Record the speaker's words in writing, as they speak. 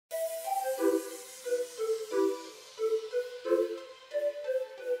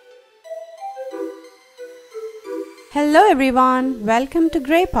Hello everyone, welcome to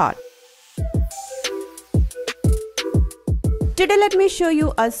Grey Pot. Today let me show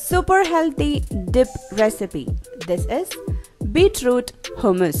you a super healthy dip recipe. This is Beetroot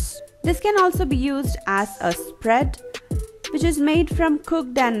Hummus. This can also be used as a spread, which is made from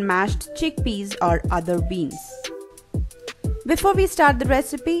cooked and mashed chickpeas or other beans. Before we start the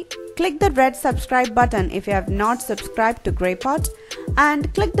recipe, click the red subscribe button if you have not subscribed to Grey Pot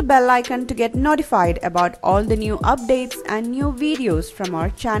and click the bell icon to get notified about all the new updates and new videos from our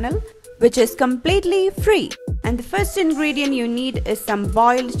channel, which is completely free. And the first ingredient you need is some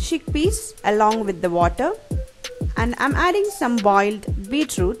boiled chickpeas along with the water, and I'm adding some boiled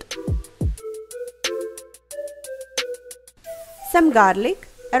beetroot, some garlic,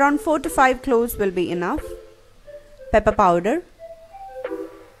 around 4 to 5 cloves will be enough, pepper powder,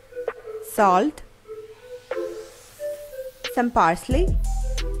 salt, some parsley.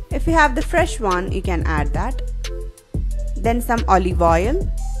 If you have the fresh one, you can add that. Then some olive oil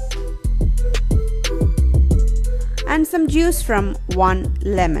and some juice from 1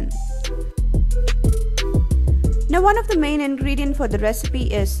 lemon. Now one of the main ingredients for the recipe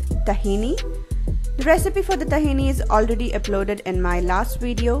is tahini. The recipe for the tahini is already uploaded in my last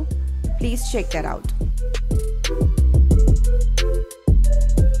video. Please check that out.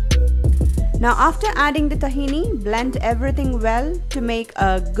 Now after adding the tahini, blend everything well to make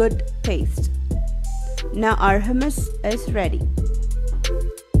a good paste. Now our hummus is ready.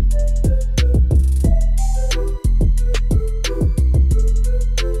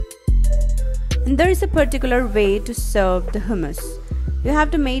 And there is a particular way to serve the hummus. You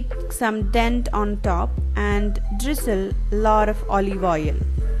have to make some dent on top and drizzle a lot of olive oil.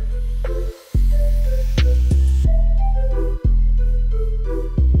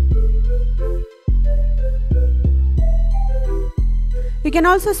 You can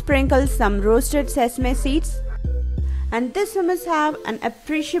also sprinkle some roasted sesame seeds, and this hummus have an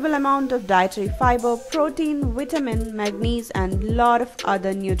appreciable amount of dietary fiber, protein, vitamin, magnesium and lot of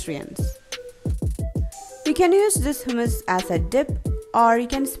other nutrients. You can use this hummus as a dip, or you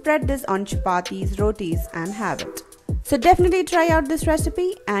can spread this on chapatis, rotis and have it. So definitely try out this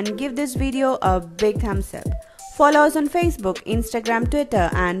recipe and give this video a big thumbs up. Follow us on Facebook, Instagram, Twitter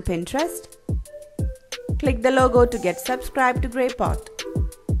and Pinterest. Click the logo to get subscribed to Grey Pot.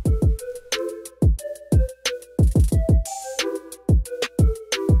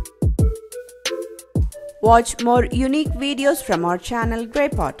 Watch more unique videos from our channel Grey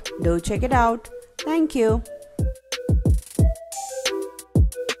Pot. Do check it out. Thank you.